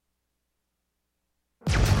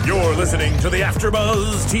You're listening to the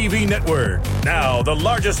AfterBuzz TV Network, now the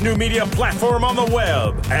largest new media platform on the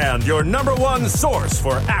web, and your number one source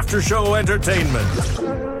for after-show entertainment.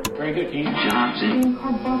 Drink it, Keith Johnson.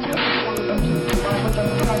 From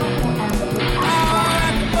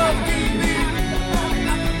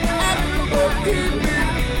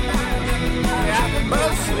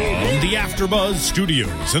the AfterBuzz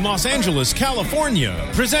Studios in Los Angeles, California,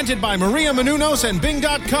 presented by Maria Menounos and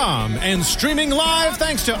Bing.com, and streaming live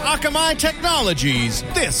thanks to Akamai Technologies,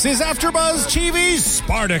 this is AfterBuzz TV's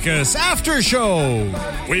Spartacus After Show.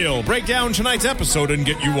 We'll break down tonight's episode and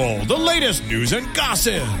get you all the latest news and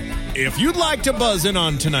gossip. If you'd like to buzz in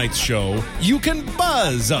on tonight's show, you can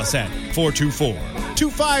buzz us at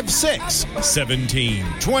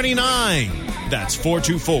 424-256-1729. That's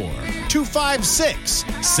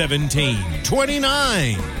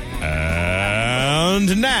 424-256-1729.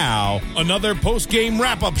 And now, another post-game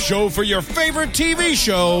wrap-up show for your favorite TV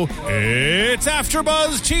show. It's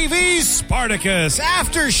AfterBuzz TV's Spartacus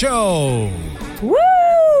After Show. Woo!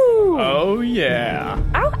 Oh, yeah.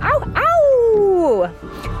 Ow, ow, ow!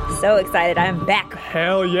 So excited. I'm back.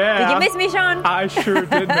 Hell yeah. Did you miss me, Sean? I sure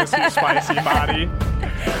did miss you, Spicy Body.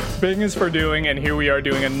 Bing is for doing, and here we are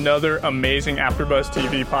doing another amazing AfterBuzz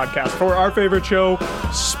TV podcast for our favorite show,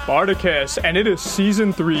 Spartacus. And it is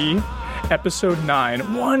Season 3, Episode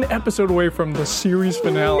 9. One episode away from the series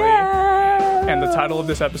finale. No. And the title of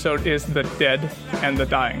this episode is The Dead and the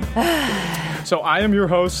Dying. So I am your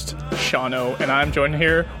host, Shano, and I'm joined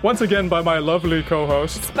here once again by my lovely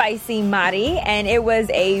co-host, Spicy Mari, and it was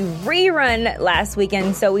a rerun last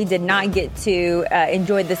weekend, so we did not get to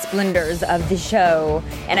enjoy the splendors of the show,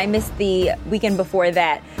 and I missed the weekend before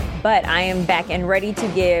that, but I am back and ready to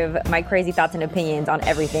give my crazy thoughts and opinions on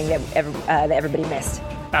everything that everybody missed.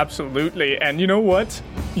 Absolutely. And you know what?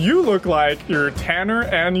 You look like you're tanner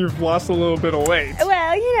and you've lost a little bit of weight.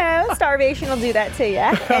 Well, you know, starvation will do that to you.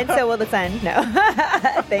 And so will the sun. No.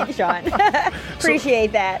 Thanks, Sean.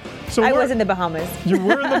 Appreciate that. So I was in the Bahamas. You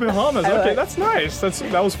were in the Bahamas. I Okay, was. that's nice.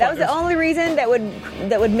 That was fun. That was the only reason that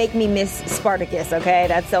would make me miss Spartacus, okay?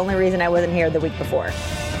 That's the only reason I wasn't here the week before.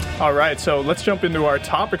 All right, so let's jump into our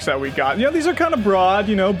topics that we got. You know, these are kind of broad,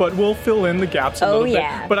 but we'll fill in the gaps a little bit.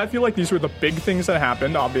 Yeah. But I feel like these were the big things that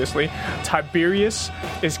happened, obviously. Tiberius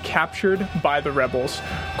is captured by the rebels.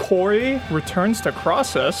 Corey returns to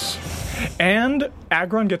Crossus. And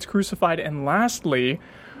Agron gets crucified. And lastly,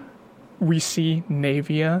 we see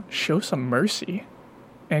Naevia show some mercy.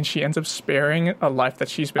 And she ends up sparing a life that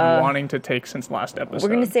she's been wanting to take since last episode.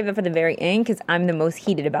 We're going to save it for the very end because I'm the most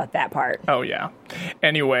heated about that part. Oh, yeah.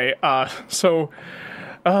 Anyway, so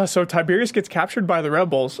Tiberius gets captured by the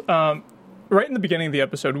rebels. Right in the beginning of the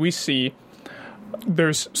episode, we see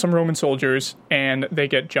there's some Roman soldiers, and they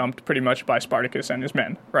get jumped pretty much by Spartacus and his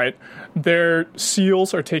men, right? Their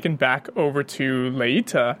seals are taken back over to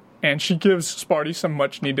Laeta, and she gives Sparty some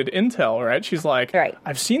much-needed intel, right? She's like, right.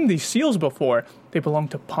 I've seen these seals before. They belong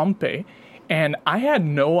to Pompey. And I had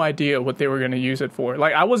no idea what they were going to use it for.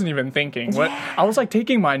 Like, I wasn't even thinking. I was, like,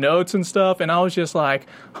 taking my notes and stuff, and I was just like,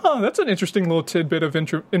 that's an interesting little tidbit of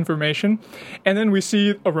information. And then we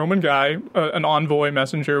see a Roman guy, an envoy,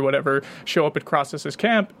 messenger, whatever, show up at Crossus's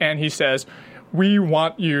camp, and he says, we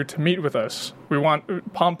want you to meet with us.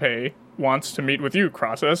 Pompey wants to meet with you,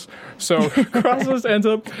 Crossus. So Crossus ends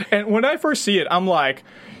up, and when I first see it, I'm like,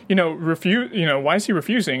 why is he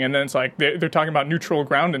refusing? And then it's like, they're talking about neutral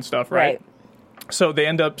ground and stuff, right? So they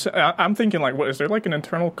end up, I'm thinking, like, what, is there, like, an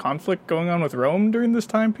internal conflict going on with Rome during this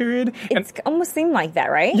time period? It almost seemed like that,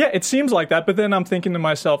 right? Yeah, it seems like that, but then I'm thinking to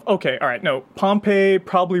myself, okay, all right, no, Pompey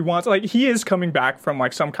probably wants, like, he is coming back from,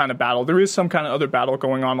 like, some kind of battle. There is some kind of other battle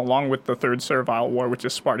going on along with the Third Servile War, which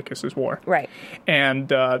is Spartacus's war. Right.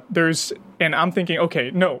 And and I'm thinking,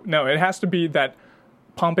 okay, no, it has to be that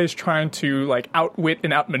Pompey's trying to, like, outwit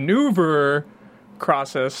and outmaneuver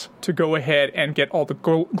Crossus to go ahead and get all the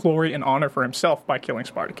glory and honor for himself by killing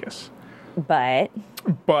Spartacus.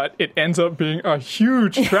 But it ends up being a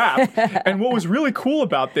huge trap. And what was really cool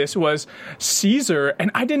about this was Caesar, and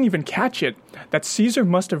I didn't even catch it, that Caesar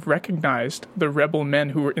must have recognized the rebel men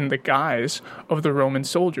who were in the guise of the Roman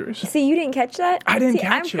soldiers. See, you didn't catch that? I didn't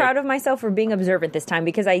catch it. I'm proud of myself for being observant this time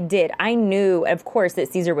because I did. I knew, of course,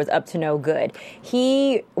 that Caesar was up to no good.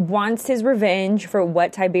 He wants his revenge for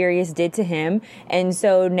what Tiberius did to him, and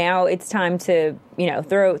so now it's time to,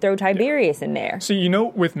 throw Tiberius in there. See,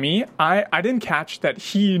 with me, I didn't catch that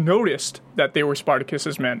he noticed that they were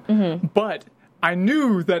Spartacus's men, but I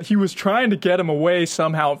knew that he was trying to get him away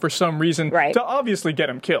somehow for some reason to obviously get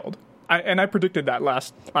him killed. I predicted that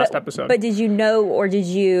last episode. But did you know or did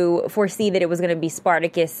you foresee that it was going to be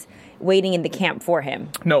Spartacus waiting in the camp for him.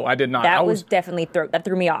 No, I did not. That was definitely that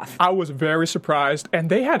threw me off. I was very surprised, and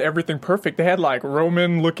they had everything perfect. They had like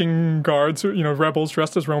Roman-looking guards, rebels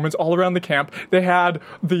dressed as Romans all around the camp. They had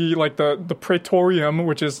the Praetorium,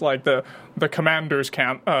 which is like the commander's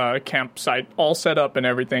campsite, all set up and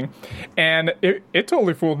everything, and it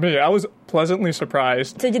totally fooled me. I was pleasantly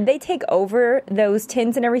surprised. So did they take over those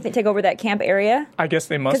tents and everything? Take over that camp area? I guess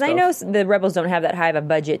they must. Because I know the rebels don't have that high of a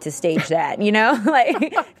budget to stage that.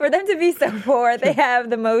 Like for them to be so poor, they have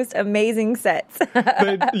the most amazing sets.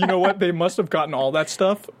 You know what? They must have gotten all that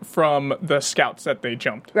stuff from the scouts that they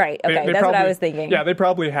jumped. Right. Okay. That's what I was thinking. Yeah, they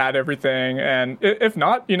probably had everything, and if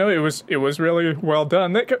not, it was really well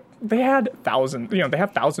done. They had thousands. They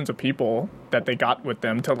have thousands of people that they got with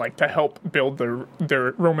them to help build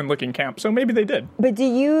their Roman-looking camp. So maybe they did. But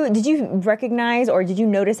did you recognize or did you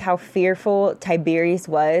notice how fearful Tiberius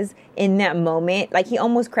was in that moment? Like he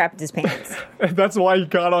almost crapped his pants. That's why he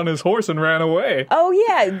got on his horse and ran away. Oh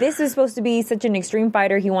yeah, this is supposed to be such an extreme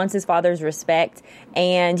fighter. He wants his father's respect,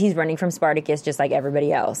 and he's running from Spartacus just like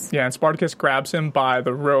everybody else. Yeah, and Spartacus grabs him by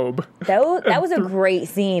the robe. That was a great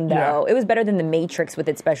scene, though. Yeah. It was better than The Matrix with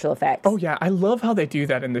its special effects. Oh yeah, I love how they do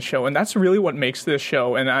that in the show, and that's really what makes this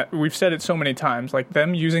show. And we've said it so many times, like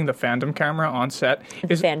them using the Phantom camera on set.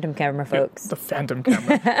 Phantom camera, folks. The Phantom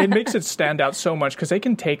camera. It makes it stand out so much because they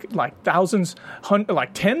can take like thousands,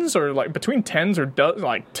 tens or like between tens or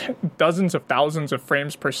dozens of thousands of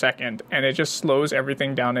frames per second, and it just slows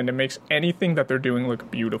everything down, and it makes anything that they're doing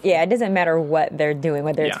look beautiful. Yeah, it doesn't matter what they're doing,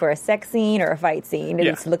 whether it's for a sex scene or a fight scene.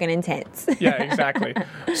 It's looking intense. Yeah, exactly.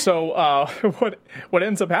 So what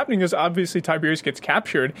ends up happening is obviously Tiberius gets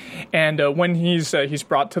captured, and when he's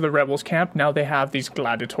brought to the rebels' camp, now they have these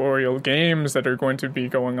gladiatorial games that are going to be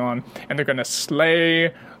going on, and they're going to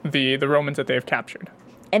slay the Romans that they have captured.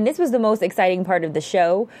 And this was the most exciting part of the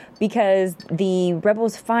show because the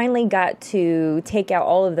rebels finally got to take out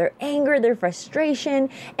all of their anger, their frustration,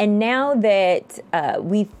 and now that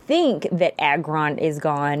we think that Agron is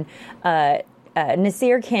gone,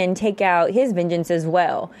 Nasir can take out his vengeance as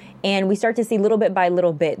well. And we start to see little bit by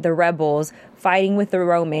little bit the rebels fighting with the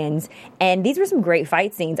Romans. And these were some great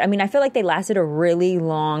fight scenes. I mean, I feel like they lasted a really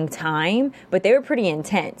long time, but they were pretty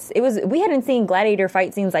intense. We hadn't seen gladiator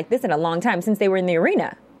fight scenes like this in a long time since they were in the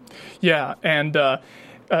arena. Yeah, and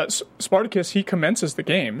Spartacus, he commences the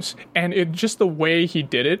games, and just the way he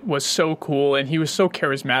did it was so cool, and he was so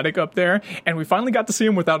charismatic up there, and we finally got to see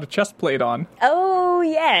him without a chest plate on. Oh,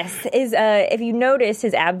 yes. If you noticed,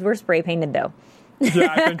 his abs were spray painted, though.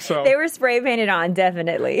 Yeah, I think so. They were spray painted on,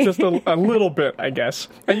 definitely. Just a little bit, I guess.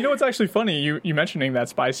 And you know what's actually funny, you mentioning that,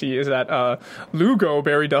 Spicy, is that Lugo,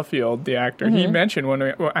 Barry Duffield, the actor, he mentioned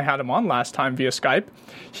when I had him on last time via Skype,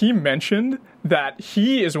 he mentioned that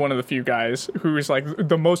he is one of the few guys who is like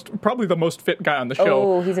probably the most fit guy on the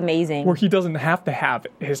show. Oh, he's amazing. Where he doesn't have to have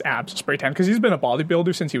his abs spray tan because he's been a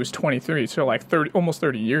bodybuilder since he was 23, so like almost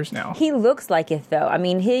 30 years now. He looks like it though. I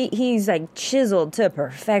mean, he's like chiseled to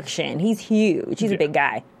perfection. He's huge. He's a big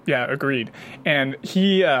guy. Yeah, agreed. And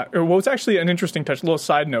he, what's actually an interesting touch, a little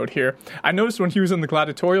side note here, I noticed when he was in the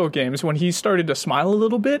gladiatorial games, when he started to smile a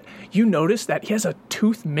little bit, you notice that he has a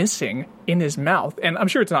tooth missing in his mouth. And I'm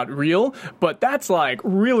sure it's not real, but that's like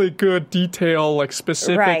really good detail, like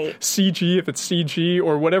specific CG, if it's CG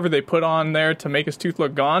or whatever they put on there to make his tooth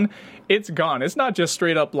look gone. It's gone. It's not just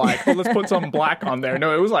straight up like, oh, let's put something black on there.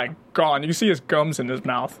 No, it was like gone. You see his gums in his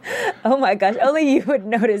mouth. Oh my gosh, only you would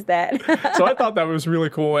notice that. So I thought that was really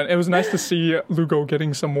cool, and it was nice to see Lugo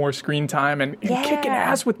getting some more screen time and kicking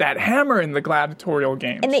ass with that hammer in the gladiatorial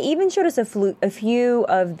games. And they even showed us a few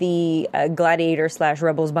of the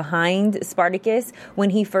gladiator/rebels behind Spartacus when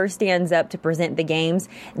he first stands up to present the games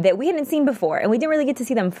that we hadn't seen before, and we didn't really get to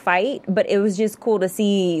see them fight, but it was just cool to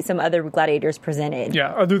see some other gladiators presented.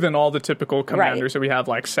 Yeah, other than all the typical commanders that we have,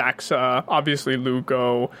 like Saxa, obviously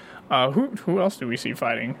Lugo. Who else do we see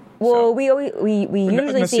fighting? Well, we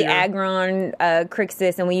usually see Agron,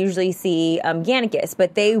 Crixus, and we usually see Gannicus,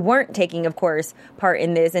 but they weren't taking, of course, part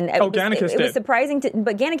in this. And Gannicus it was surprising,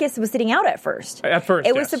 but Gannicus was sitting out at first.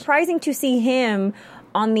 It was surprising to see him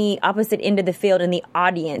on the opposite end of the field in the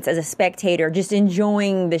audience as a spectator, just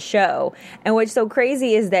enjoying the show. And what's so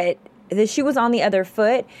crazy is that the shoe was on the other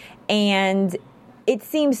foot, and it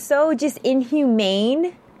seems so just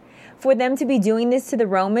inhumane for them to be doing this to the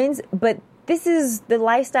Romans, but this is the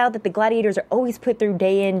lifestyle that the gladiators are always put through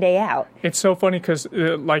day in, day out. It's so funny because,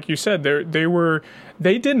 like you said,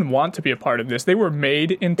 they didn't want to be a part of this. They were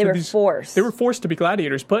made into forced. They were forced to be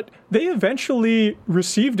gladiators, but they eventually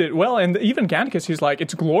received it well. And even Gannicus, he's like,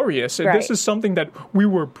 it's glorious. And this is something that we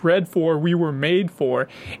were bred for, we were made for,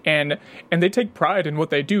 and they take pride in what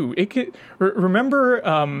they do. Remember,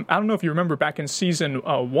 I don't know if you remember back in season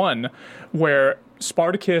 1, where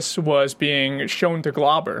Spartacus was being shown to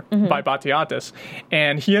Glauber by Batiatus,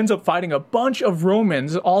 and he ends up fighting a bunch of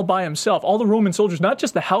Romans all by himself. All the Roman soldiers, not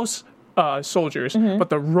just the house soldiers,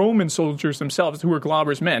 but the Roman soldiers themselves, who were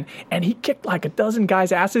Glauber's men. And he kicked like a dozen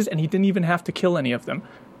guys' asses, and he didn't even have to kill any of them.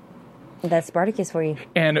 That's Spartacus for you.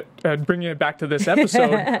 And bringing it back to this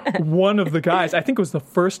episode, one of the guys, I think it was the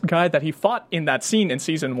first guy that he fought in that scene in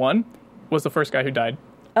season 1, was the first guy who died.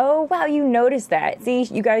 Oh, wow, you noticed that. See,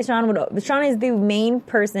 you guys, Sean is the main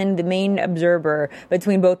person, the main observer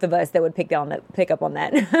between both of us that would pick up on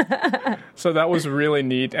that. So that was really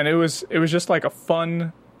neat. And it was just like a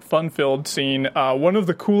fun-filled scene. One of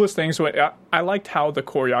the coolest things, I liked how the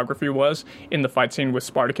choreography was in the fight scene with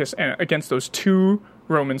Spartacus and against those 2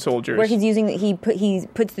 Roman soldiers. Where he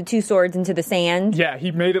puts the 2 swords into the sand. Yeah,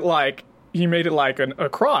 he made it like a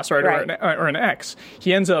cross, right? Or an X.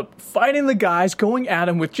 He ends up fighting the guys, going at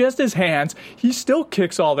him with just his hands. He still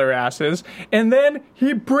kicks all their asses, and then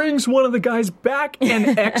he brings one of the guys back,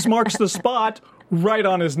 and X marks the spot right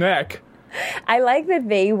on his neck. I like that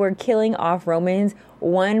they were killing off Romans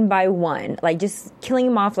one by one, like just killing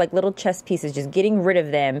them off like little chess pieces, just getting rid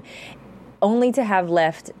of them, only to have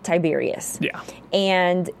left Tiberius. Yeah.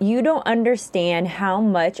 And you don't understand how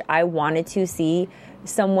much I wanted to see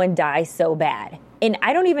someone die so bad. And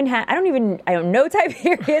I don't know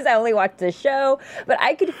Tiberius. I only watched the show, but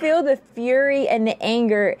I could feel the fury and the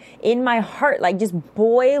anger in my heart, like just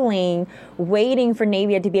boiling, waiting for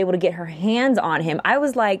Naevia to be able to get her hands on him. I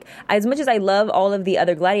was like, as much as I love all of the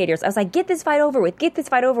other gladiators, I was like, get this fight over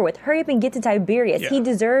with, hurry up and get to Tiberius. Yeah. He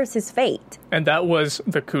deserves his fate. And that was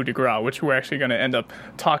the coup de grace, which we're actually going to end up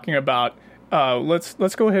talking about.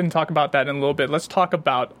 Let's go ahead and talk about that in a little bit. Let's talk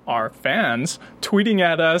about our fans tweeting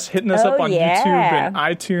at us, hitting us up on YouTube and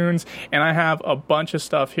iTunes, and I have a bunch of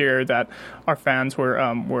stuff here that our fans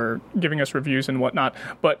were giving us reviews and whatnot.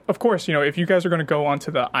 But of course, if you guys are going to go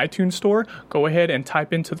onto the iTunes store, go ahead and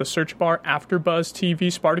type into the search bar AfterBuzz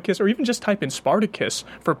TV Spartacus, or even just type in Spartacus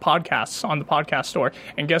for podcasts on the podcast store.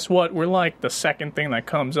 And guess what? We're like the second thing that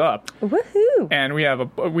comes up. Woohoo! And we have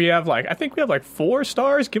 4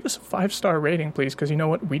 stars. Give us a 5-star rating, please, because you know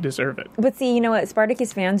what? We deserve it. But see, you know what?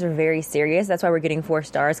 Spartacus fans are very serious. That's why we're getting 4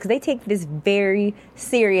 stars, because they take this very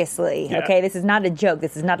seriously. Yeah. Okay, this is not a joke.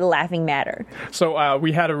 This is not a laughing matter. So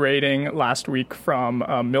we had a rating last week from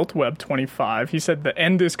Miltweb25. He said, the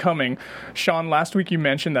end is coming. Sean, last week you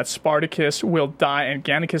mentioned that Spartacus will die and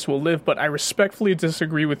Gannicus will live, but I respectfully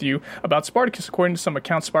disagree with you about Spartacus. According to some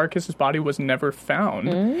accounts, Spartacus' body was never found.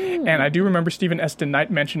 And I do remember Stephen S. DeKnight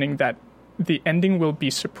mentioning that the ending will be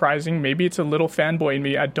surprising. Maybe it's a little fanboy in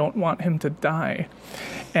me. I don't want him to die.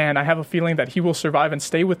 And I have a feeling that he will survive and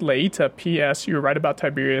stay with Laeta. P.S. You're right about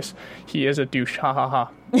Tiberius. He is a douche. Ha ha ha.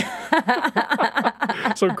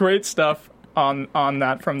 So great stuff on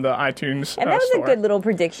that from the iTunes And that was store. A good little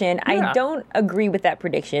prediction. Yeah. I don't agree with that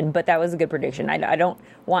prediction, but that was a good prediction. I don't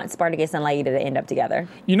want Spartacus and Laeta to end up together.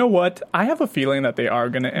 You know what? I have a feeling that they are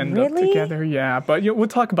going to end up together. Yeah, but we'll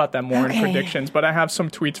talk about that more in predictions. But I have some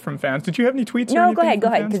tweets from fans. Did you have any tweets? No, go ahead,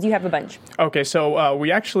 because you have a bunch. Okay, so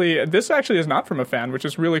this actually is not from a fan, which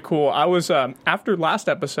is really cool. I was, after last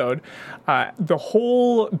episode, the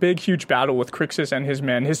whole big, huge battle with Crixus and his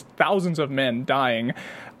men, his thousands of men dying,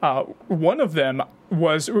 one of them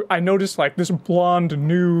was, I noticed like this blonde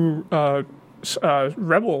new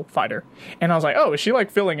rebel fighter, and I was like, oh, is she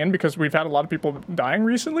like filling in because we've had a lot of people dying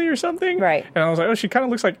recently or something? Right. And I was like, oh, she kind of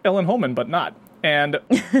looks like Ellen Holman, but not. And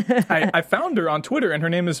I found her on Twitter, and her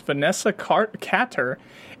name is Vanessa Catter,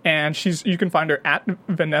 and you can find her at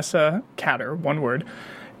Vanessa Catter, one word.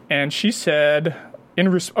 And she said, I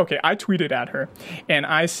tweeted at her, and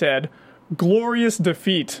I said, glorious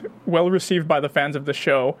defeat, well received by the fans of the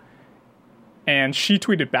show. And she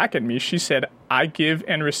tweeted back at me. She said, I give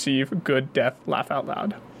and receive good death, laugh out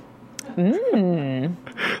loud.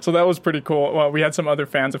 So that was pretty cool. Well, we had some other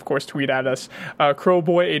fans, of course, tweet at us.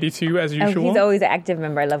 Crowboy82, as usual. He's always an active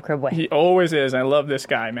member. I love Crowboy. He always is. I love this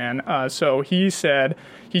guy, man. So he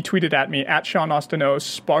tweeted at me, at Sean Ostino,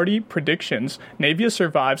 Sparty predictions. Naevia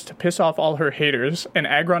survives to piss off all her haters, and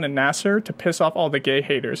Agron and Nasser to piss off all the gay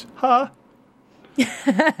haters. Huh?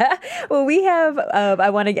 Well, we have. I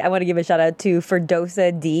want to give a shout out to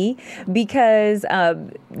Ferdosa D, because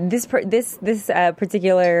this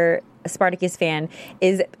particular Spartacus fan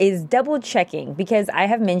is double checking, because I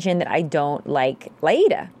have mentioned that I don't like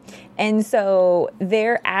Laida. And so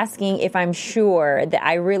they're asking if I'm sure that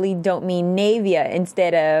I really don't mean Navia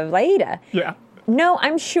instead of Laida. Yeah. No,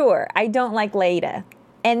 I'm sure I don't like Laida.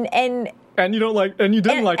 And you don't like, and you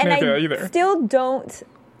didn't like Navia either. Still don't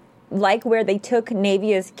like where they took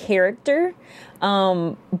Navia's character.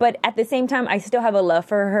 But at the same time, I still have a love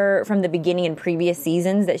for her from the beginning in previous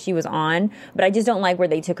seasons that she was on. But I just don't like where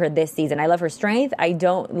they took her this season. I love her strength. I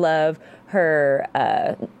don't love her,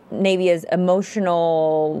 Navia's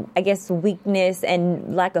emotional, I guess, weakness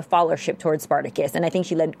and lack of followership towards Spartacus. And I think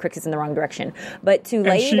she led Crixus in the wrong direction. But to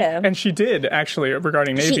Laida... And she did, actually,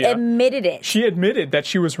 regarding Navia. She admitted it. She admitted that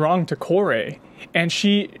she was wrong to Kore. And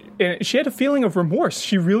she had a feeling of remorse.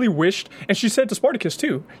 She really wished, and she said to Spartacus,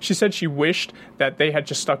 too, she said she wished that they had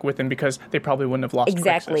just stuck with him because they probably wouldn't have lost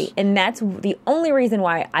Exactly. Crixus. And that's the only reason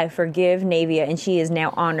why I forgive Navia, and she is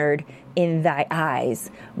now honored in thy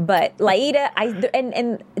eyes. But Laida,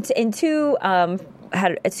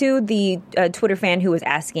 to the Twitter fan who was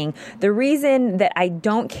asking, the reason that I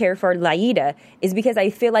don't care for Laida is because I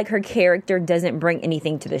feel like her character doesn't bring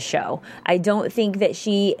anything to the show. I don't think that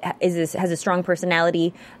she has a strong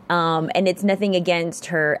personality, and it's nothing against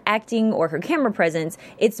her acting or her camera presence.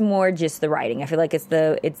 It's more just the writing. I feel like it's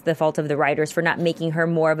the fault of the writers for not making her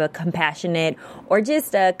more of a compassionate or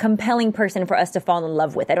just a compelling person for us to fall in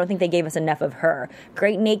love with. I don't think they gave us enough of her.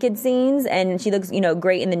 Great naked scenes, and she looks,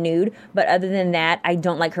 great in the nude, but other than that, I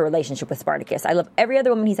don't like her relationship with Spartacus. I love every other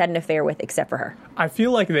woman he's had an affair with except for her. I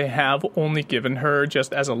feel like they have only given her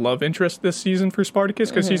just as a love interest this season for Spartacus,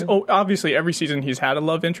 because he's obviously every season he's had a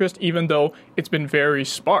love interest, even though it's been very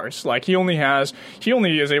sparse. Like he only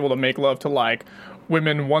is able to make love to like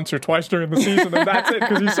women once or twice during the season, and that's it,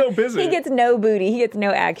 because he's so busy. He gets no booty. He gets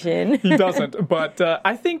no action. He doesn't. But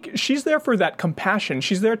I think she's there for that compassion.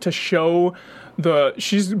 She's there to show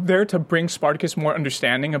she's there to bring Spartacus more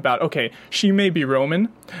understanding about, okay, she may be Roman,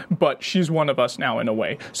 but she's one of us now in a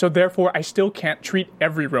way. So therefore, I still can't treat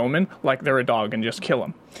every Roman like they're a dog and just kill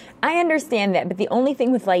them. I understand that, but the only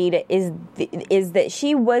thing with Laida is that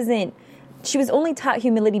she was only taught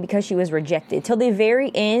humility because she was rejected. Till the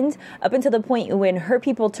very end, up until the point when her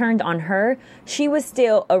people turned on her, she was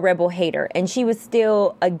still a rebel hater, and she was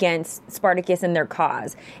still against Spartacus and their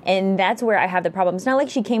cause. And that's where I have the problem. It's not like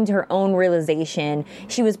she came to her own realization.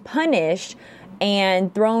 She was punished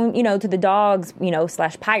and thrown, to the dogs,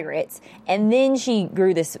 / pirates. And then she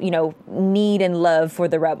grew this, need and love for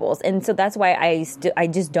the rebels. And so that's why I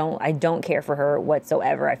don't care for her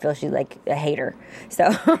whatsoever. I feel she's like a hater. So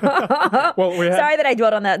well, sorry that I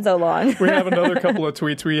dwelled on that so long. We have another couple of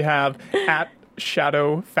tweets. We have at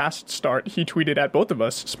Shadow Fast Start. He tweeted at both of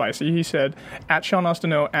us, Spicy. He said, at Sean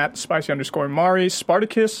Ostino, at Spicy_Mari,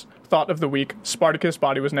 Spartacus, thought of the week, Spartacus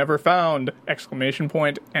body was never found, ! And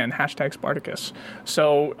hashtag Spartacus.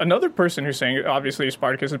 So another person who's saying, obviously,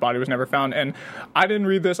 Spartacus' body was never found. And I didn't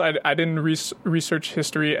read this. I didn't research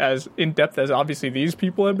history as in depth as obviously these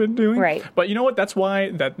people have been doing. Right. But you know what? That's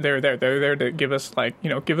why that they're there. They're there to give us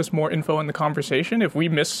give us more info in the conversation. If we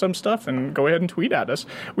miss some stuff, then go ahead and tweet at us.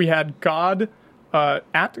 We had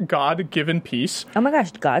at God Given Peace. Oh my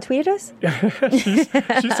gosh, God tweeted us?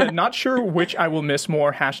 She said, not sure which I will miss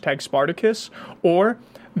more, hashtag Spartacus, or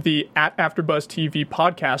the at AfterBuzz TV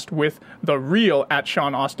podcast with the real at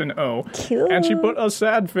Sean Austin O. Cute. And she put a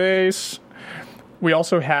sad face. We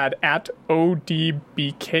also had at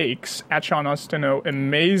ODB Cakes, at Sean Austin O.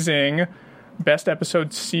 Amazing. Best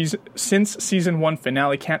episode since season 1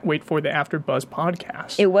 finale. Can't wait for the AfterBuzz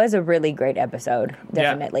podcast. It was a really great episode,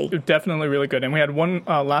 definitely. Yeah, definitely really good. And we had one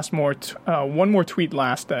more tweet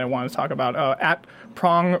last that I wanted to talk about. At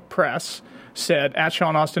Prong Press said, at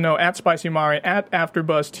Sean Ostino, at Spicy Mari, at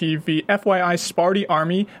AfterBuzz TV, FYI, Sparty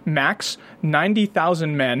Army, max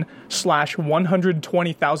 90,000 men /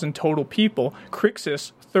 120,000 total people.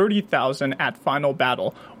 Crixus, 30,000 at final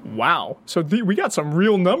battle. Wow. So we got some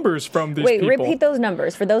real numbers from these people. Wait, repeat those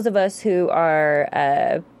numbers for those of us who are,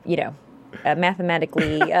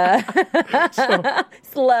 mathematically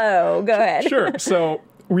slow. Go ahead. Sure. So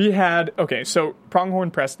we had, so Pronghorn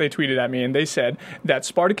Press, they tweeted at me and they said that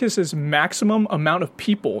Spartacus's maximum amount of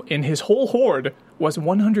people in his whole horde was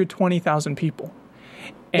 120,000 people.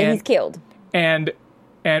 And he's killed. And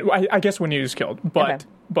I guess when he was killed, but... Okay.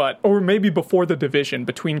 Or maybe before the division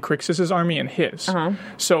between Crixus's army and his. Uh-huh.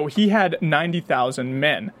 So he had 90,000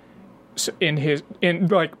 men in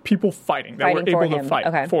people fighting that were able to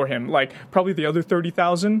fight for him. Like probably the other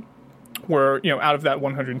 30,000 were, out of that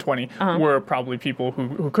 120 were probably people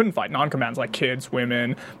who couldn't fight, non-combatants like kids,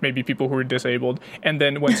 women, maybe people who were disabled. And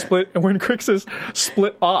then when Crixus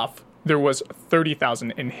split off there was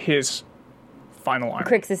 30,000 in his final army.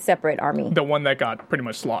 Crix's separate army. The one that got pretty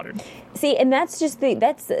much slaughtered. See, and that's just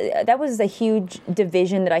that was a huge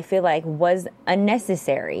division that I feel like was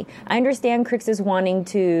unnecessary. I understand Crixus wanting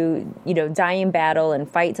to, die in battle and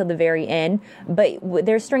fight till the very end, but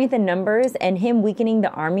their strength in numbers and him weakening the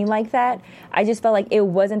army like that, I just felt like it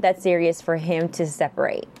wasn't that serious for him to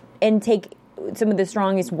separate and take some of the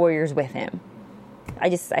strongest warriors with him. I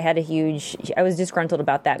was disgruntled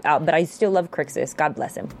about that, but I still love Crixus. God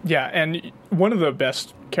bless him. Yeah, and one of the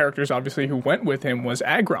best characters, obviously, who went with him was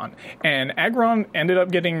Agron. And Agron ended up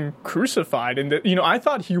getting crucified. And, I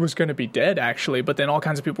thought he was going to be dead, actually, but then all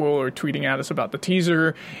kinds of people were tweeting at us about the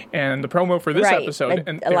teaser and the promo for this episode.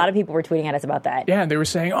 And a lot of people were tweeting at us about that. Yeah, and they were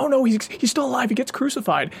saying, oh, no, he's still alive. He gets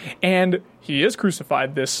crucified. And he is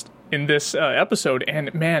crucified in this episode.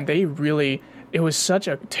 And, man, it was such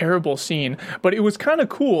a terrible scene, but it was kind of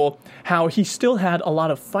cool how he still had a lot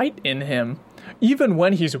of fight in him, even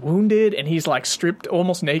when he's wounded and he's like stripped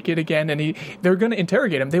almost naked again, and they're going to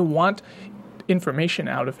interrogate him. They want information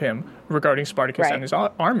out of him regarding Spartacus and his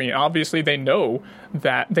army. Obviously, they know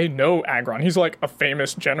Agron. He's like a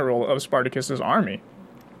famous general of Spartacus's army.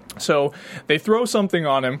 So they throw something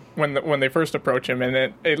on him when they first approach him,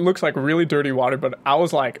 and it looks like really dirty water, but I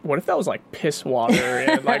was like, what if that was like piss water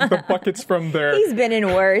and like the buckets from there? He's been in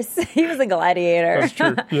worse. He was a gladiator. That's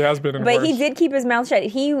true. He has been in worse. But he did keep his mouth shut.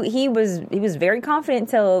 He was very confident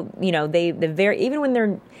till, even when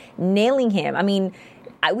they're nailing him. I mean,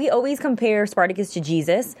 we always compare Spartacus to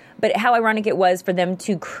Jesus, but how ironic it was for them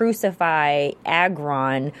to crucify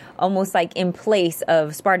Agron almost like in place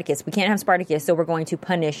of Spartacus. We can't have Spartacus, so we're going to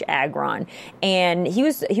punish Agron. And he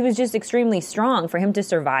was just extremely strong for him to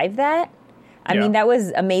survive that. I mean, that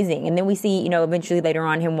was amazing. And then we see, eventually later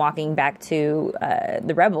on him walking back to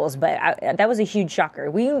the rebels. But that was a huge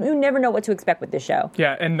shocker. You never know what to expect with this show.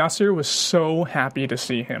 Yeah, and Nasir was so happy to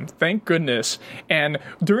see him. Thank goodness. And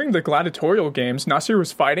during the gladiatorial games, Nasir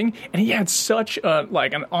was fighting, and he had such an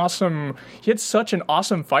awesome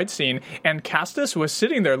fight scene. And Castus was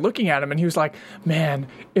sitting there looking at him, and he was like, man,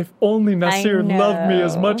 if only Nasir loved me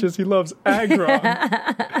as much as he loves Agron.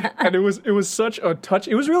 And it was such a touch.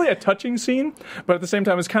 It was really a touching scene. But at the same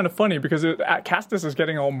time, it's kind of funny because Castus is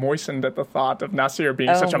getting all moistened at the thought of Nasir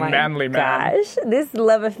being such a manly man. Gosh, this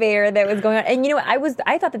love affair that was going on. And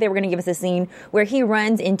I thought that they were going to give us a scene where he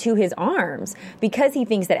runs into his arms because he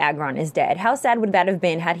thinks that Agron is dead. How sad would that have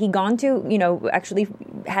been had he gone to, actually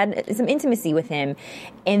had some intimacy with him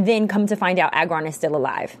and then come to find out Agron is still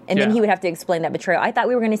alive. And then he would have to explain that betrayal. I thought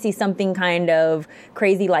we were going to see something kind of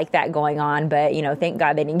crazy like that going on, but, thank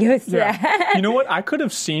God they didn't give us that. You know what? I could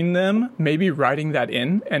have seen them maybe writing that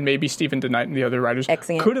in, and maybe Stephen DeKnight and the other writers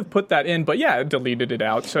could have put that in, but deleted it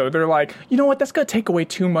out. So they're like, you know what? That's going to take away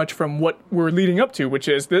too much from what we're leading up to, which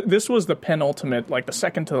is this was the penultimate, like the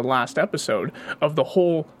second to the last episode of the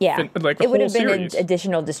whole it would have been an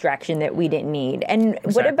additional distraction that we didn't need. And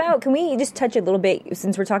what about, can we just touch a little bit,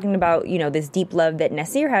 since we're talking about, this deep love that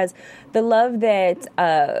Nasir has, the love that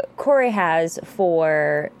Kore has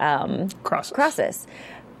for Crassus.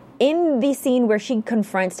 In the scene where she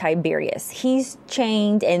confronts Tiberius, he's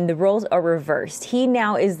chained and the roles are reversed. He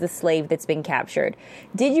now is the slave that's been captured.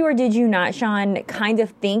 Did you or did you not, Sean, kind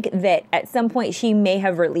of think that at some point she may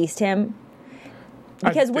have released him?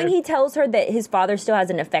 Because when he tells her that his father still has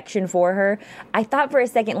an affection for her, I thought for a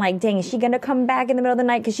second, like, dang, is she going to come back in the middle of the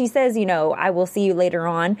night? Because she says, I will see you later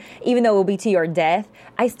on, even though it will be to your death.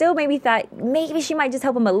 I still maybe thought maybe she might just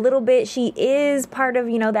help him a little bit. She is part of,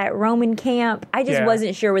 that Roman camp. I just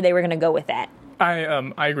wasn't sure where they were going to go with that.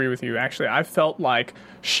 I agree with you, actually. I half felt like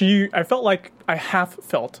she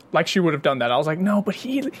would have done that. I was like, no, but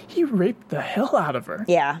he raped the hell out of her.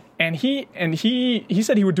 Yeah. And he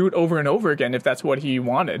said he would do it over and over again if that's what he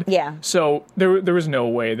wanted. Yeah. So there was no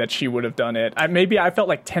way that she would have done it. I felt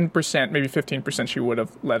like 10%, maybe 15% she would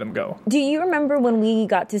have let him go. Do you remember when we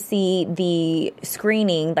got to see the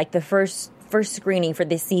screening, like the first screening for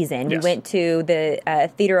this season? Yes. We went to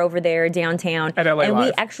the theater over there downtown. At LA and Live.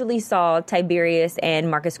 We actually saw Tiberius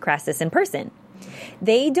and Marcus Crassus in person.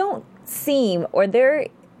 They don't seem, or their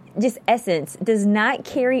just essence does not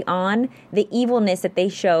carry on the evilness that they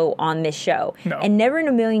show on this show. No. And never in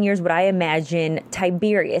a million years would I imagine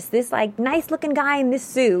Tiberius, this like nice looking guy in this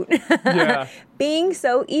suit, being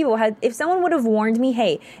so evil. If someone would have warned me,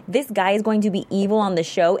 hey, this guy is going to be evil on the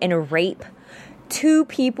show and rape two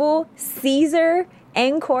people, Caesar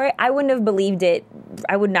and Corey, I wouldn't have believed it.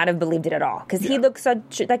 I would not have believed it at all because he looks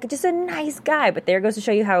such like just a nice guy. But there goes to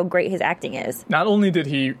show you how great his acting is. Not only did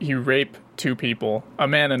he rape 2 people, a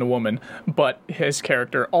man and a woman, but his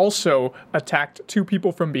character also attacked 2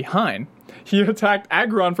 people from behind. He attacked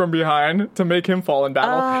Agron from behind to make him fall in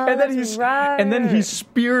battle, and then he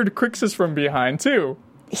speared Crixus from behind too.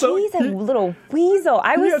 So he's a little weasel.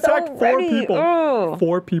 He attacked so 4 ready. people. Oh.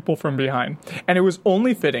 4 people from behind. And it was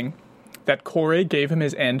only fitting that Corey gave him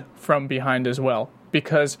his end from behind as well.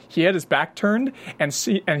 Because he had his back turned and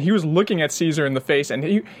he was looking at Caesar in the face, and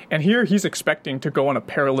here he's expecting to go on a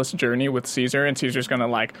perilous journey with Caesar, and Caesar's gonna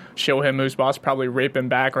like show him who's boss, probably rape him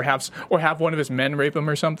back, or have one of his men rape him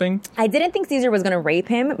or something. I didn't think Caesar was gonna rape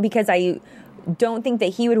him because I don't think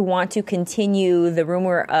that he would want to continue the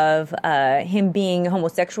rumor of him being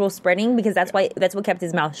homosexual spreading, because that's what kept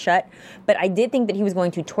his mouth shut. But I did think that he was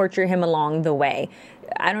going to torture him along the way.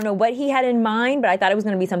 I don't know what he had in mind, but I thought it was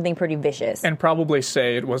going to be something pretty vicious. And probably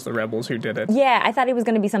say it was the rebels who did it. Yeah, I thought it was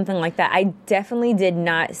going to be something like that. I definitely did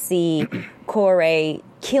not see Corey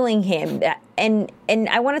killing him. And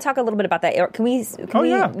I want to talk a little bit about that. Can we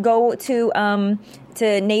go to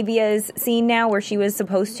Navia's scene now where she was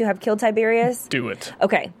supposed to have killed Tiberius? Do it.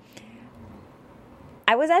 Okay.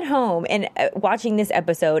 I was at home and watching this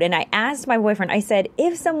episode, and I asked my boyfriend, I said,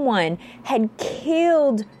 if someone had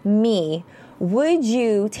killed me, would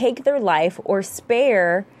you take their life or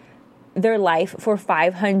spare their life for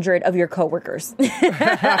 500 of your coworkers? He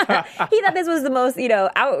thought this was the most,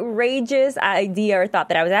 outrageous idea or thought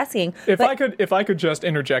that I was asking. If I could just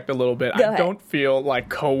interject a little bit, I don't feel like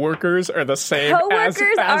coworkers are the same as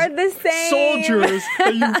are the same soldiers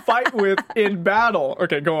that you fight with in battle.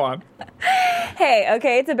 Okay, go on. Hey,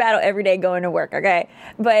 okay, it's a battle every day going to work, okay?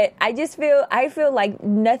 But I feel like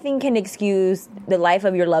nothing can excuse the life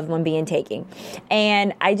of your loved one being taken.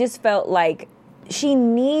 And I just felt like she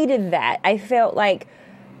needed that. I felt like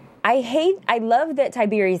I love that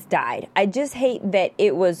Tiberius died. I just hate that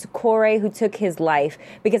it was Corey who took his life,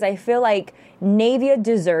 because I feel like Naevia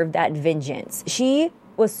deserved that vengeance. She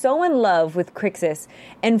was so in love with Crixus,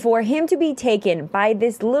 and for him to be taken by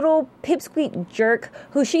this little pipsqueak jerk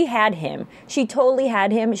who she totally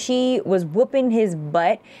had him. She was whooping his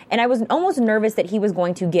butt, and I was almost nervous that he was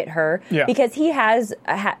going to get her, because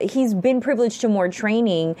he's been privileged to more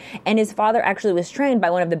training, and his father actually was trained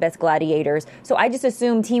by one of the best gladiators. So I just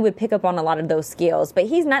assumed he would pick up on a lot of those skills, but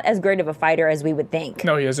he's not as great of a fighter as we would think.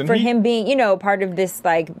 No, he isn't. For him being, part of this,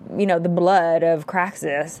 the blood of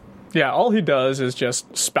Crixus. Yeah, all he does is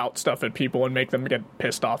just spout stuff at people and make them get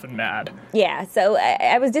pissed off and mad. Yeah, so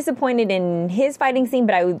I was disappointed in his fighting scene,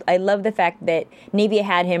 but I love the fact that Naevia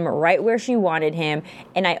had him right where she wanted him,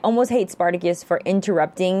 and I almost hate Spartacus for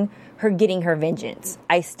interrupting her getting her vengeance.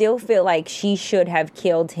 I still feel like she should have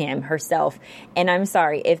killed him herself, and I'm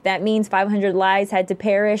sorry, if that means 500 lives had to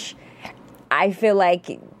perish, I feel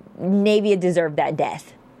like Naevia deserved that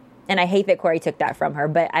death. And I hate that Corey took that from her,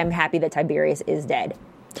 but I'm happy that Tiberius is dead.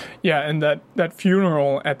 Yeah, and that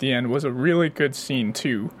funeral at the end was a really good scene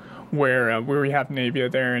too, where we have Naevia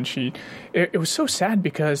there, and it was so sad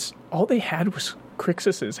because all they had was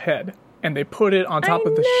Crixus's head, and they put it on top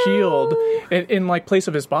of the shield in place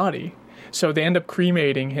of his body. So they end up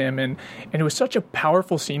cremating him, and it was such a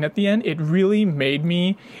powerful scene at the end. It really made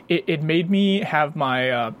me have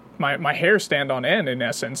my hair stand on end, in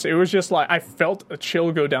essence. It was just like I felt a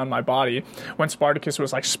chill go down my body when Spartacus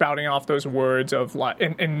was like spouting off those words of like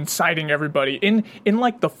inciting everybody in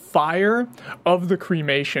like the fire of the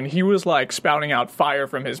cremation. He was like spouting out fire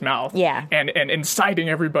from his mouth, and inciting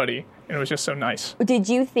everybody, and it was just so nice. Did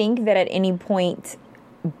you think that at any point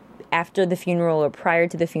after the funeral or prior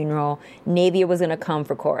to the funeral, Naevia was going to come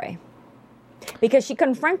for Corey? Because she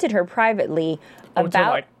confronted her privately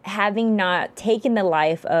about having not taken the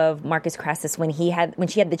life of Marcus Crassus when she had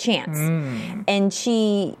the chance. And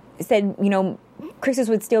she said, Crixus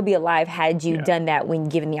would still be alive had you done that when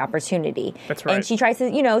given the opportunity. That's right. And she tried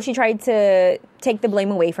to take the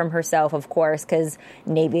blame away from herself, of course, because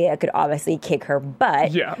Naevia could obviously kick her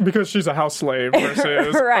butt. Yeah, because she's a house slave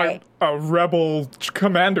versus a rebel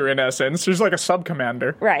commander, in essence. She's like a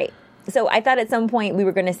sub-commander. Right. So I thought at some point we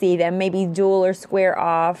were going to see them maybe duel or square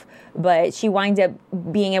off, but she winds up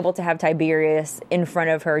being able to have Tiberius in front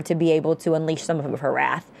of her to be able to unleash some of her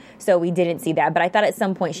wrath. So we didn't see that, but I thought at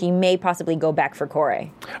some point she may possibly go back for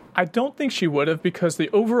Corey. I don't think she would have, because the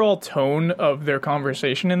overall tone of their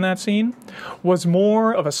conversation in that scene was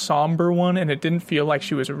more of a somber one, and it didn't feel like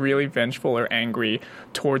she was really vengeful or angry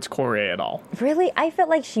towards Corey at all. Really? I felt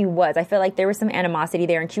like she was. I felt like there was some animosity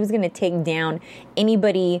there, and she was going to take down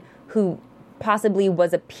anybody who possibly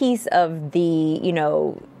was a piece of the,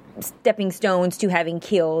 stepping stones to having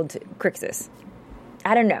killed Crixus.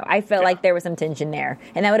 I don't know. I felt like there was some tension there,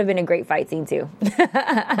 and that would have been a great fight scene too.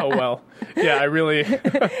 Oh well, yeah. I really. It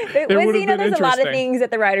would have been there's a lot of interesting. things that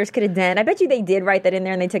the writers could have done. I bet you they did write that in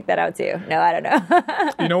there, and they took that out too. No, I don't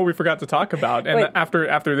know. You know what we forgot to talk about, and Wait.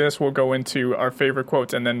 after this we'll go into our favorite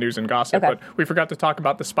quotes and then news and gossip. Okay. But we forgot to talk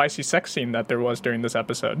about the spicy sex scene that there was during this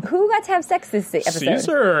episode. Who got to have sex this episode?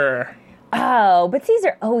 Caesar. Oh, but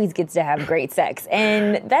Caesar always gets to have great sex.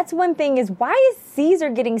 And that's one thing is, why is Caesar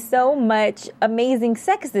getting so much amazing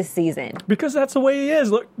sex this season? Because that's the way he is.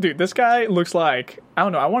 Look, dude, this guy looks like, I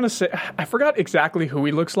don't know, I want to say, I forgot exactly who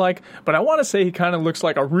he looks like, but I want to say he kind of looks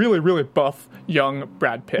like a really, really buff young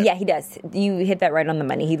Brad Pitt. Yeah, he does. You hit that right on the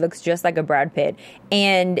money. He looks just like a Brad Pitt.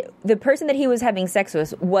 And the person that he was having sex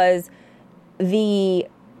with was the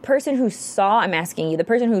person who saw, I'm asking you, the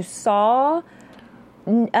person who saw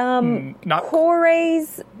Not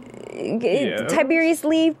Corey's Yeah. Tiberius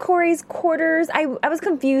leave Corey's quarters. I was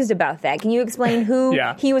confused about that. Can you explain who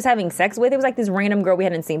Yeah. he was having sex with? It was like this random girl we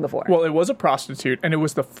hadn't seen before. Well, it was a prostitute, and it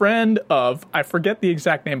was the friend of, I forget the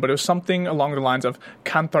exact name, but it was something along the lines of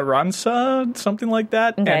Cantaranza, something like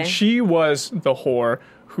that. Okay. And she was the whore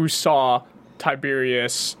who saw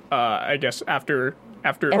Tiberius, I guess, after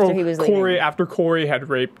he was leaving. Corey, after Corey had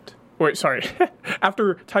raped. Wait, sorry.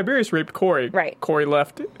 After Tiberius raped Corey, Right. Corey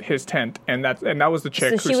left his tent, and that was the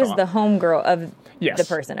chick so who she was saw. the homegirl of Yes. the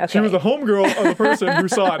person. Okay. She was the homegirl of the person who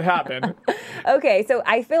saw it happen. Okay, so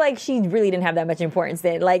I feel like she really didn't have that much importance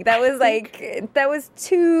then. Like that was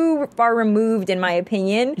too far removed in my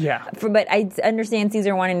opinion. Yeah. But I understand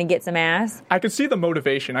Caesar wanting to get some ass. I could see the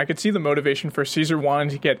motivation. I could see the motivation for Caesar wanting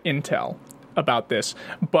to get intel about this,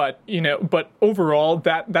 but overall,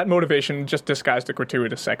 that motivation just disguised a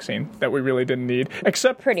gratuitous sex scene that we really didn't need.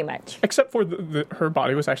 Except Pretty much. for her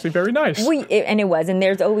body was actually very nice. And it was, and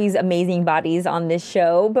there's always amazing bodies on this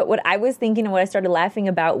show. But what I was thinking and what I started laughing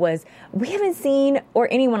about was we haven't seen, or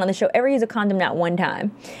anyone on the show, ever use a condom not one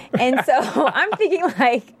time. And so I'm thinking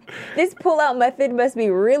like, this pull-out method must be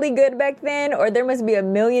really good back then, or there must be a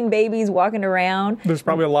million babies walking around. There's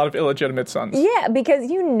probably a lot of illegitimate sons. Yeah, because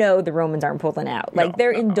the Romans aren't pulling out. Like, No,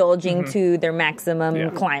 they're no. indulging to their maximum Yeah.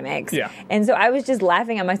 climax. Yeah. And so I was just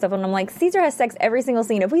laughing at myself, and I'm like, Caesar has sex every single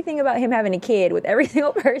scene. If we think about him having a kid with every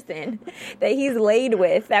single person that he's laid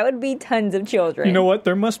with, that would be tons of children. You know what?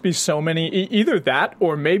 There must be so many, either that,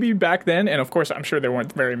 or maybe back then, and of course I'm sure there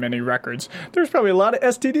weren't very many records, there's probably a lot of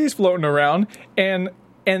STDs floating around, and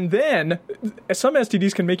then some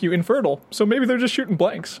STDs can make you infertile, so maybe they're just shooting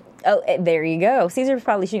blanks. Oh, there you go. Caesar was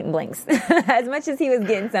probably shooting blanks. As much as he was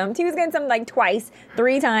getting some. He was getting some like twice,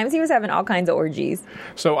 3 times. He was having all kinds of orgies.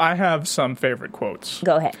 So I have some favorite quotes.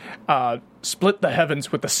 Go ahead. Split the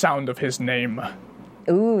heavens with the sound of his name.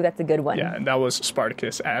 Ooh, that's a good one. Yeah, and that was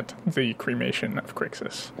Spartacus at the cremation of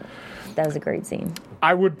Crixus. That was a great scene.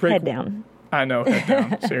 I would break... Head down. I know, head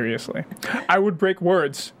down, seriously. I would break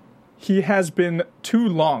words. He has been too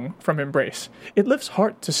long from embrace. It lifts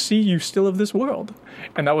heart to see you still of this world.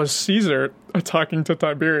 And that was Caesar talking to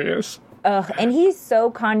Tiberius. Ugh, and he's so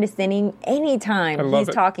condescending anytime I love he's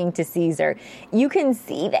it. talking to Caesar. You can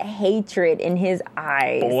see the hatred in his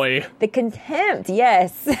eyes. Boy. The contempt,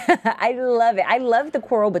 yes. I love it. I love the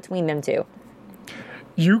quarrel between them two.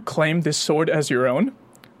 You claim this sword as your own?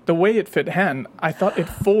 The way it fit hand, I thought it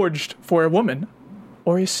forged for a woman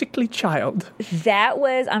or a sickly child. That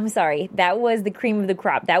was the cream of the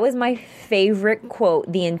crop. That was my favorite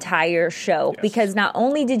quote the entire show. Yes. Because not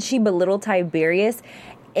only did she belittle Tiberius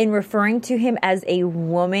in referring to him as a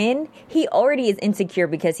woman, he already is insecure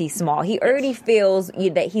because he's small. He already feels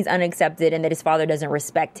that he's unaccepted and that his father doesn't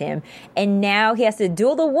respect him. And now he has to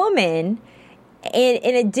duel the woman. And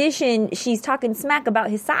in addition, she's talking smack about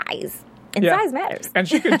his size. And Yeah. size matters. And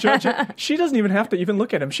she could judge it. She doesn't even have to even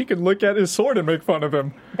look at him. She could look at his sword and make fun of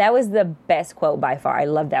him. That was the best quote by far. I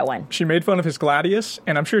love that one. She made fun of his gladius,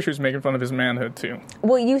 and I'm sure she was making fun of his manhood, too.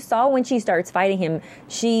 Well, you saw when she starts fighting him,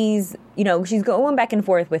 she's going back and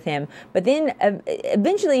forth with him. But then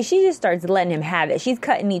eventually she just starts letting him have it. She's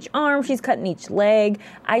cutting each arm. She's cutting each leg.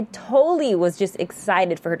 I totally was just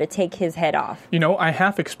excited for her to take his head off. I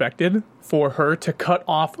half expected for her to cut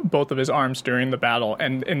off both of his arms during the battle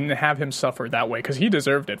and have him suffer that way, because he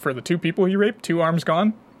deserved it. For the 2 people he raped, 2 arms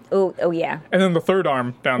gone, Oh yeah. and then the 3rd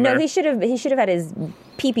arm down No, there. he should have had his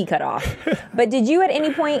pee-pee cut off. But did you at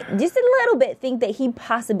any point, just a little bit, think that he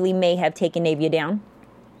possibly may have taken Naevia down?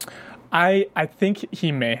 I think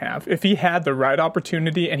he may have. If he had the right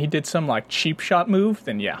opportunity and he did some cheap shot move,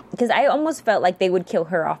 then yeah. Because I almost felt like they would kill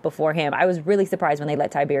her off before him. I was really surprised when they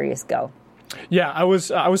let Tiberius go. Yeah, I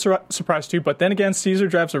was surprised too. But then again, Caesar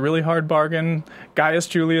drives a really hard bargain. Gaius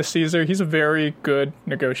Julius Caesar, he's a very good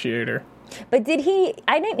negotiator. But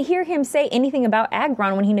I didn't hear him say anything about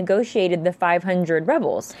Agron when he negotiated the 500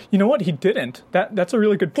 rebels. You know what? He didn't. That's a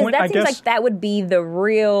really good point. Because that seems like that would be the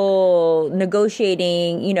real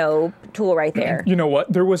negotiating, tool right there. You know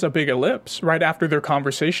what? There was a big ellipse right after their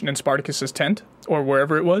conversation in Spartacus's tent or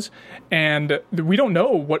wherever it was. And we don't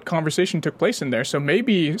know what conversation took place in there. So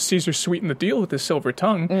maybe Caesar sweetened the deal with his silver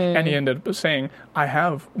tongue and he ended up saying, I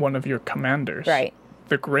have one of your commanders. Right.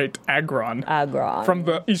 The great Agron. Agron. From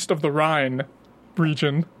the east of the Rhine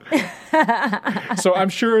region. So I'm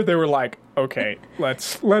sure they were like, okay,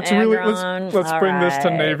 let's bring this to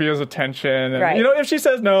Navia's attention. And, right. If she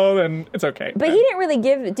says no, then it's okay. But he didn't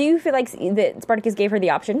really do you feel like that Spartacus gave her the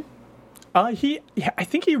option? I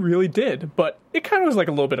think he really did, but it kind of was like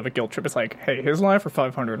a little bit of a guilt trip. It's like, hey, his life for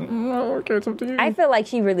 500. Okay, it's up to you. I feel like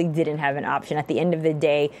she really didn't have an option. At the end of the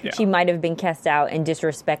day, she might have been cast out and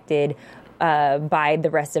disrespected by the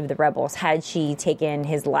rest of the rebels had she taken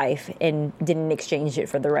his life and didn't exchange it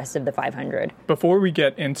for the rest of the 500. Before we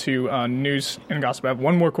get into news and gossip, I have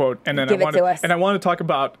one more quote, and then I want to talk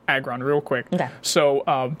about Agron real quick. Okay. So,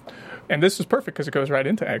 and this is perfect because it goes right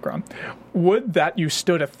into Agron. Would that you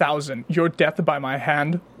stood 1,000, your death by my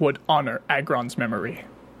hand would honor Agron's memory.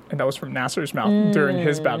 And that was from Nasser's mouth during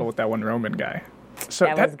his battle with that one Roman guy. So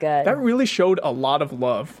that was good. That really showed a lot of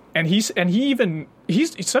love, and he's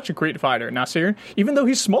such a great fighter, Nasser. Even though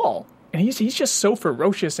he's small, and he's just so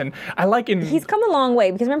ferocious, and I like him. He's come a long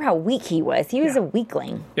way because remember how weak he was. He was a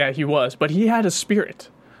weakling. Yeah, he was, but he had a spirit.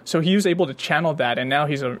 So he was able to channel that, and now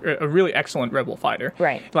he's a really excellent rebel fighter.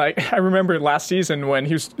 Right. Like I remember last season when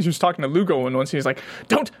he was talking to Lugo, and once he was like,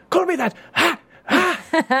 "Don't call me that." Ha!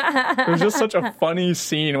 Ha! It was just such a funny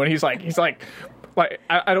scene when he's like.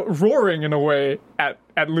 I don't roaring in a way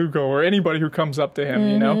at Lugo or anybody who comes up to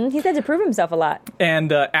him, He's had to prove himself a lot.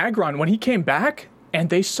 And Agron, when he came back and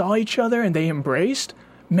they saw each other and they embraced,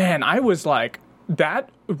 man, I was like, that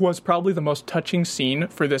was probably the most touching scene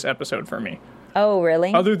for this episode for me. Oh,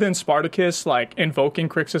 really? Other than Spartacus, invoking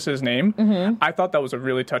Crixus' name, I thought that was a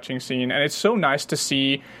really touching scene. And it's so nice to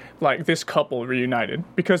see, this couple reunited.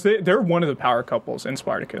 Because they're one of the power couples in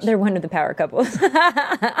Spartacus. They're one of the power couples.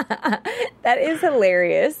 That is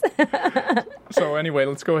hilarious. So anyway,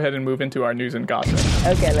 let's go ahead and move into our news and gossip.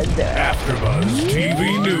 Okay, let's do it. AfterBuzz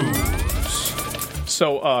TV News.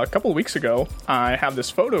 So a couple of weeks ago, I have this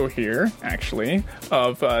photo here, actually,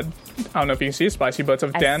 of, I don't know if you can see it, Spicy, but it's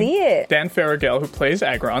of Dan Farragel, who plays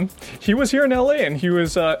Agron. He was here in LA, and he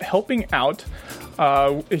was helping out.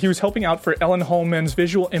 He was helping out for Ellen Holman's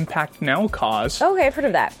Visual Impact Now cause. Okay, I've heard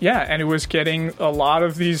of that. Yeah, and it was getting a lot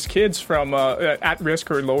of these kids from at-risk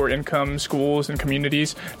or lower-income schools and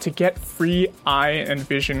communities to get free eye and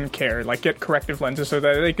vision care, get corrective lenses so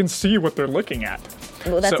that they can see what they're looking at.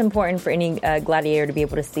 Well, that's important for any gladiator to be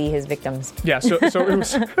able to see his victims. Yeah, so it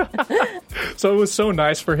was so it was so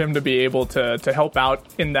nice for him to be able to help out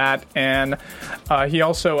in that. And he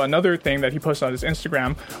also, another thing that he posted on his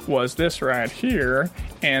Instagram was this right here.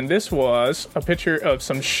 And this was a picture of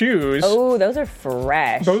some shoes. Oh, those are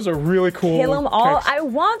fresh. Those are really cool. Kill 'Em All. Text. I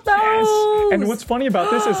want those. Yes. And what's funny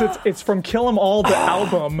about this is it's from Kill 'Em All, the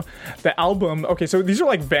album. The album. Okay, so these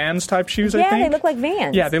are Vans type shoes, I think. Yeah, they look like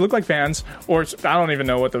Vans. Yeah, they look like Vans. Or I don't even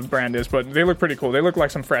know what the brand is, but they look pretty cool. They look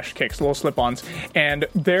like some fresh kicks, little slip-ons. And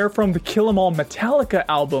they're from the Kill 'Em All Metallica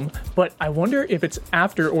album, but I wonder if it's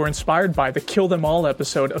after or inspired by the Kill Them All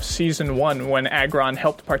episode of Season 1 when Agron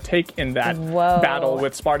helped partake in that battle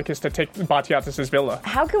with Spartacus to take Batiatus' villa.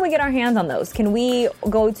 How can we get our hands on those? Can we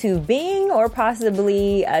go to Bing or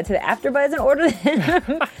possibly to the AfterBuzz and order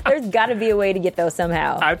them? There's got to be a way to get those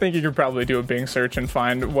somehow. I think you could probably do a Bing search and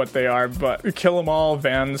find what they are, but Kill 'Em All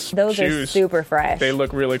Vans those shoes. Are super fresh. They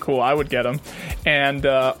look really cool. I would get them. And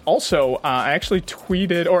also, I actually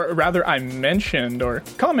tweeted, or rather I mentioned or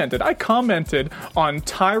commented. I commented on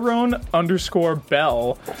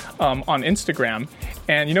Tyrone_Bell on Instagram.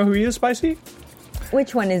 And you know who he is, Spicy?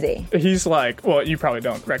 Which one is he? He's well, you probably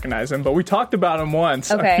don't recognize him, but we talked about him once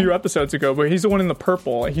a few episodes ago, but he's the one in the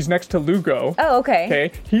purple. He's next to Lugo. Oh, okay.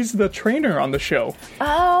 Okay. He's the trainer on the show.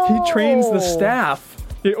 Oh. He trains the staff.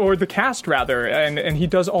 Or the cast, rather, and he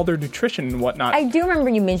does all their nutrition and whatnot. I do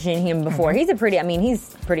remember you mentioning him before. He's pretty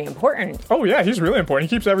important. Oh, yeah, he's really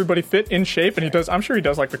important. He keeps everybody fit, in shape, and I'm sure he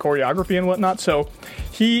does, the choreography and whatnot, so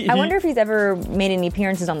I wonder if he's ever made any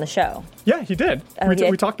appearances on the show. Yeah, he did.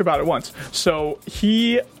 We talked about it once. So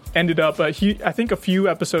he ended up, I think a few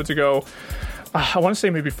episodes ago, I want to say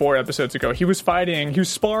maybe 4 episodes ago, he was sparring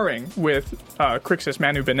with Crixus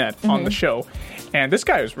Manu Bennett on the show. And this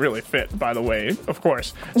guy is really fit, by the way, of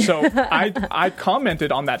course. So I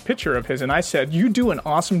commented on that picture of his and I said, you do an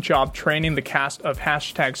awesome job training the cast of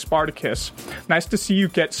 #Spartacus. Nice to see you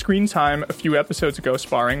get screen time a few episodes ago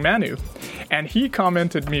sparring Manu. And he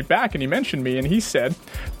commented me back and he mentioned me and he said,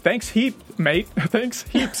 thanks heaps, mate.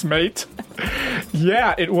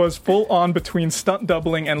 Yeah, it was full on between stunt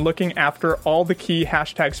doubling and looking after all the key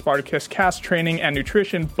 #Spartacus cast training and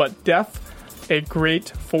nutrition, but a great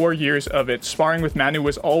 4 years of it. Sparring with Manu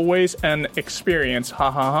was always an experience. Ha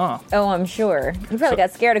ha ha. Oh, I'm sure. He probably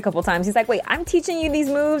got scared a couple times. He's like, wait, I'm teaching you these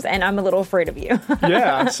moves and I'm a little afraid of you.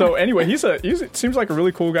 Yeah, so anyway, he seems like a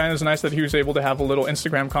really cool guy, and it's nice that he was able to have a little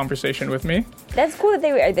Instagram conversation with me. That's cool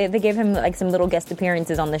that they gave him like some little guest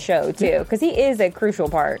appearances on the show too, because he is a crucial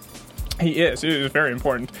part. He is. It is very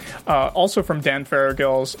important. Also from Dan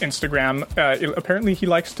Farragill's Instagram, apparently he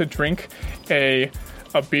likes to drink a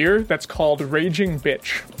beer that's called Raging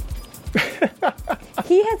Bitch.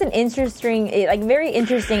 He has an very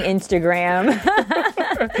interesting Instagram.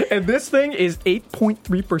 And this thing is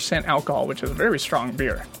 8.3% alcohol, which is a very strong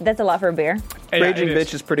beer. That's a lot for a beer. Yeah, Raging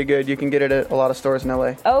Bitch is pretty good. You can get it at a lot of stores in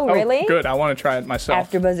LA. Oh, really? Good. I want to try it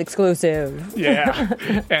myself. AfterBuzz exclusive.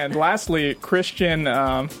 Yeah. And lastly, Christian...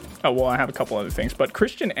 I have a couple other things, but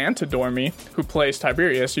Christian Antidormy, who plays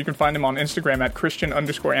Tiberius, you can find him on Instagram at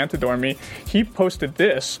Christian_Antidormy. He posted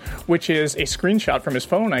this, which is a screenshot from his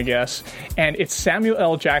phone, I guess, and it's Samuel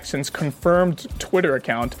L. Jackson's confirmed Twitter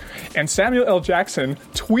account. And Samuel L. Jackson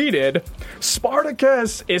tweeted,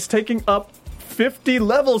 "Spartacus is taking up 50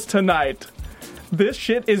 levels tonight. This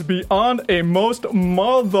shit is beyond a most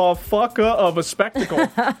motherfucker of a spectacle."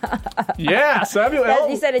 Yeah, Samuel L.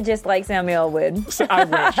 You said it just like Samuel would.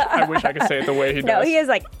 I wish I could say it the way he does. No, he has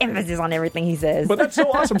like emphasis on everything he says. But that's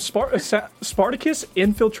so awesome. Spartacus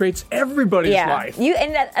infiltrates everybody's life.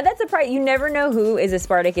 That's a part. You never know who is a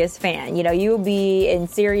Spartacus fan. You know, you would be in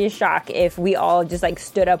serious shock if we all just like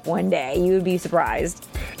stood up one day. You would be surprised.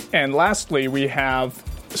 And lastly, we have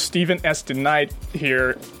Stephen S. DeKnight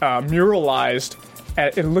here, muralized.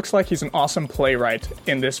 It looks like he's an awesome playwright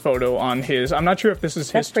in this photo on his... I'm not sure if this is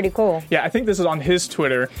his... That's pretty cool. Yeah, I think this is on his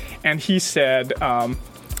Twitter. And he said...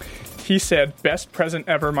 best present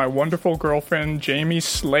ever, my wonderful girlfriend Jamie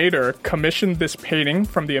Slater commissioned this painting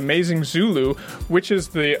from the Amazing Zulu, which is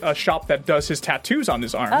the shop that does his tattoos on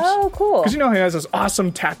his arms. Oh, cool. Because, you know, he has those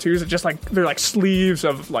awesome tattoos that just like, they're like sleeves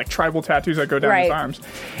of like tribal tattoos that go down his arms.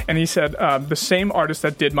 And he said, the same artist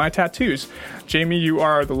that did my tattoos. Jamie, you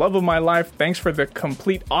are the love of my life. Thanks for the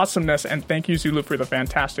complete awesomeness, and thank you, Zulu, for the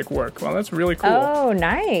fantastic work. Well, that's really cool. Oh,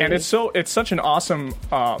 nice. And it's such an awesome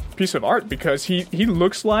piece of art because he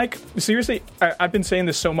looks like, seriously, I've been saying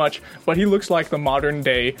this so much, but he looks like the modern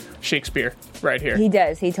day Shakespeare right here. He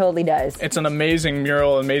does. He totally does. It's an amazing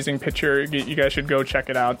mural, amazing picture. You guys should go check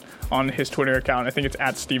it out on his Twitter account. I think it's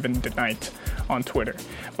at Stephen DeKnight on Twitter.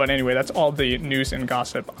 But anyway, that's all the news and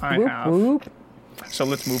gossip I have. Whoop. So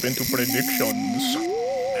let's move into predictions.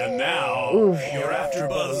 And now, your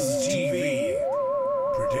AfterBuzz TV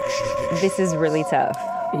predictions. This is really tough.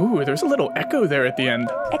 Ooh, there's a little echo there at the end.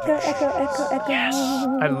 Echo, echo, echo, echo. Yes,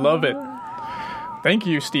 I love it. Thank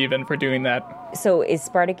you, Stephen, for doing that. So is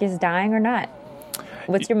Spartacus dying or not?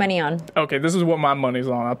 What's your money on? Okay, this is what my money's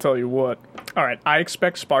on. I'll tell you what. All right, I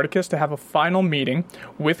expect Spartacus to have a final meeting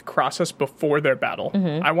with Crassus before their battle.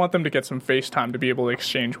 Mm-hmm. I want them to get some FaceTime to be able to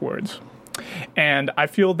exchange words. And I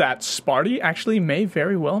feel that Sparty actually may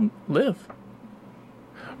very well live.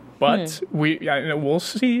 But we'll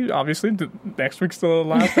see. Obviously, next week's the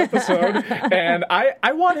last episode. And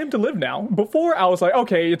I want him to live now. Before, I was like,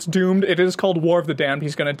 okay, it's doomed. It is called War of the Damned.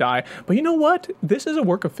 He's going to die. But you know what? This is a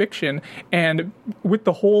work of fiction. And with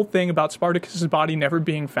the whole thing about Spartacus' body never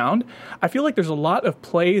being found, I feel like there's a lot of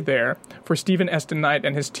play there for Stephen S. DeKnight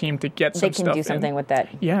and his team to get some stuff in. They can do something with that.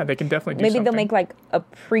 Yeah, they can definitely do something. Maybe they'll make like a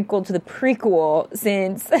prequel to the prequel,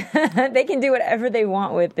 since they can do whatever they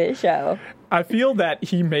want with this show. I feel that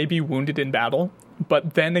he may be wounded in battle,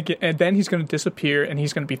 but then again, and then he's going to disappear and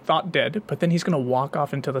he's going to be thought dead, but then he's going to walk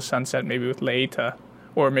off into the sunset, maybe with Laeta,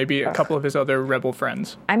 or maybe a couple of his other rebel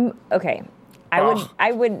friends. I spit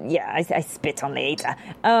on Laeta.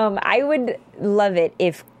 I would love it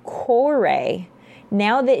if Kore,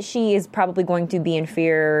 now that she is probably going to be in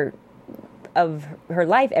fear of her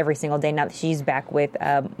life every single day, now that she's back with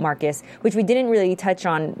Marcus, which we didn't really touch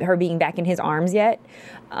on her being back in his arms yet.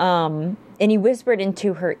 And he whispered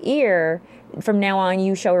into her ear, from now on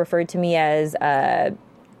you shall refer to me as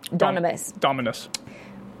Dominus. Dominus.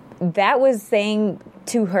 That was saying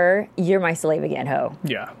to her, you're my slave again, ho.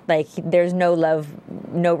 Yeah. Like, there's no love,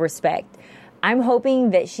 no respect. I'm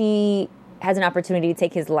hoping that she has an opportunity to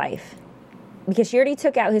take his life. Because she already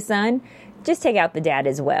took out his son, just take out the dad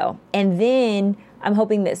as well. And then I'm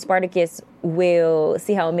hoping that Spartacus will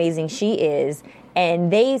see how amazing she is.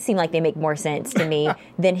 And they seem like they make more sense to me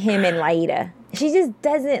than him and Laida. She just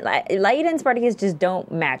doesn't, Laida and Spartacus just don't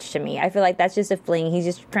match to me. I feel like that's just a fling. He's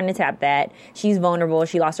just trying to tap that. She's vulnerable.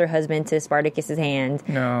 She lost her husband to Spartacus's hand.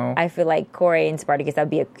 No. I feel like Corey and Spartacus, that would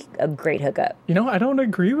be a great hookup. You know, I don't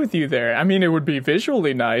agree with you there. I mean, it would be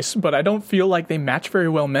visually nice, but I don't feel like they match very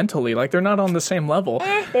well mentally. Like, they're not on the same level.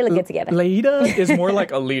 They look good together. Laida is more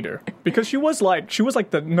like a leader because she was like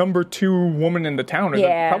the number 2 woman in the town,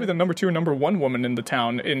 or probably the number 2 or number 1 woman in the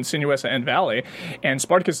town in Sinuessa and Valley. And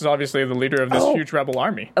Spartacus is obviously the leader of this huge rebel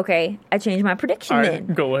army. Okay, I changed my prediction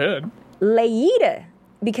then. Go ahead. Laida,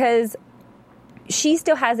 because she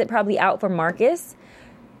still has it probably out for Marcus.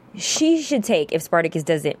 She should take, if Spartacus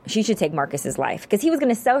doesn't, she should take Marcus's life because he was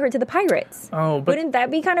going to sell her to the pirates. Oh, but wouldn't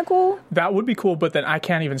that be kind of cool? That would be cool, but then I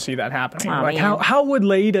can't even see that happening. Oh, like, man. how would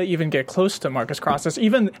Laida even get close to Marcus Crassus,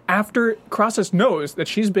 even after Crassus knows that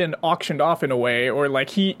she's been auctioned off in a way, or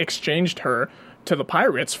like he exchanged her to the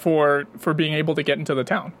pirates for being able to get into the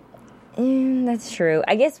town? That's true.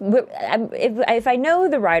 I guess if I know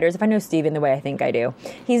the writers, if I know Steven the way I think I do,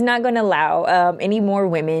 he's not going to allow any more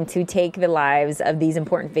women to take the lives of these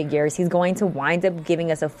important figures. He's going to wind up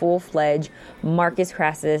giving us a full-fledged Marcus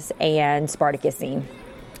Crassus and Spartacus scene.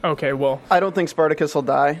 Okay, well, I don't think Spartacus will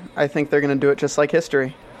die. I think they're going to do it just like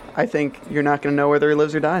history. I think you're not going to know whether he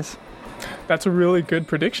lives or dies. that's a really good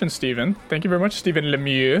prediction, Stephen. Thank you very much, Stephen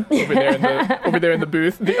Lemieux, over there in the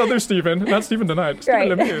booth. The other Stephen, not Stephen tonight, Stephen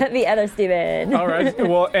Lemieux. The other Stephen. All right.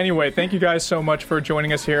 Well, anyway, thank you guys so much for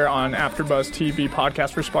joining us here on AfterBuzz TV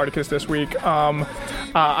podcast for Spartacus this week.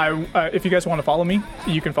 If you guys want to follow me,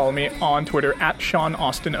 you can follow me on Twitter at Sean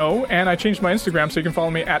Austin O, and I changed my Instagram, so you can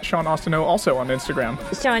follow me at Sean Austin O also on Instagram.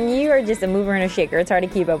 Sean, you are just a mover and a shaker. It's hard to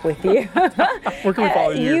keep up with you. Where can we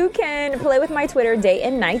follow you? You can play with my Twitter day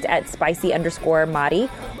and night at spicy_Madi,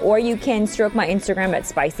 or you can stroke my Instagram at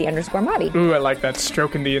spicy_Madi. Ooh, I like that,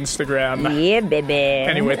 stroking the Instagram. Yeah, baby.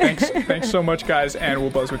 Anyway, thanks so much, guys, and we'll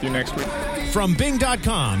buzz with you next week. From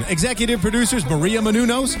Bing.com, executive producers Maria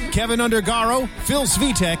Menounos, Kevin Undergaro, Phil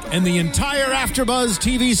Svitek, and the entire AfterBuzz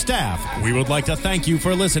TV staff, we would like to thank you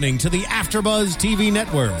for listening to the AfterBuzz TV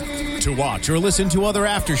network. To watch or listen to other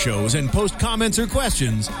after shows and post comments or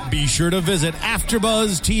questions, be sure to visit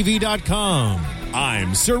AfterBuzzTV.com.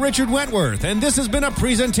 I'm Sir Richard Wentworth, and this has been a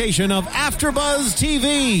presentation of AfterBuzz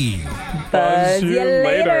TV. Buzz you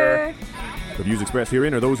later. The views expressed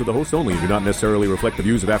herein are those of the host only and do not necessarily reflect the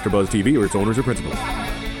views of AfterBuzz TV or its owners or principals.